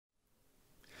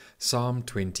Psalm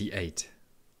 28.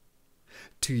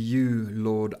 To you,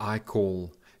 Lord, I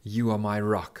call. You are my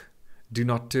rock. Do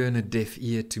not turn a deaf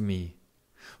ear to me.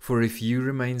 For if you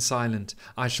remain silent,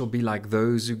 I shall be like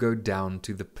those who go down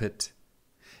to the pit.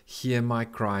 Hear my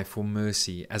cry for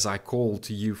mercy as I call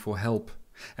to you for help,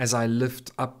 as I lift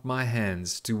up my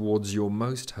hands towards your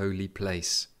most holy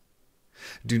place.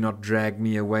 Do not drag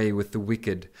me away with the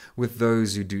wicked, with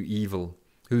those who do evil,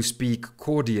 who speak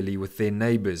cordially with their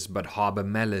neighbors, but harbor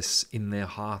malice in their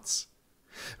hearts.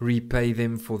 Repay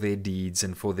them for their deeds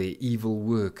and for their evil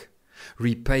work.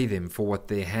 Repay them for what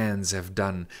their hands have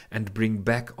done, and bring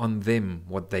back on them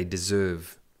what they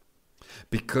deserve.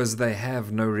 Because they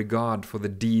have no regard for the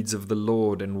deeds of the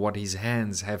Lord and what his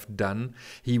hands have done,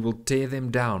 he will tear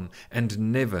them down and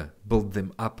never build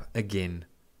them up again.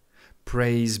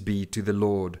 Praise be to the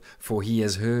Lord, for he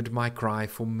has heard my cry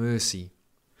for mercy.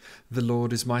 The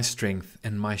Lord is my strength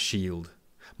and my shield.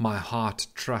 My heart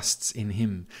trusts in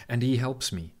him, and he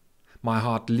helps me. My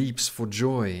heart leaps for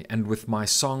joy, and with my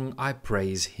song I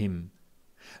praise him.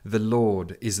 The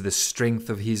Lord is the strength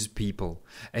of his people,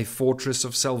 a fortress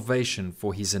of salvation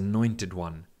for his anointed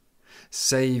one.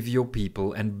 Save your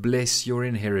people and bless your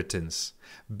inheritance.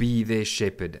 Be their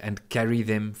shepherd and carry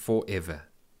them forever.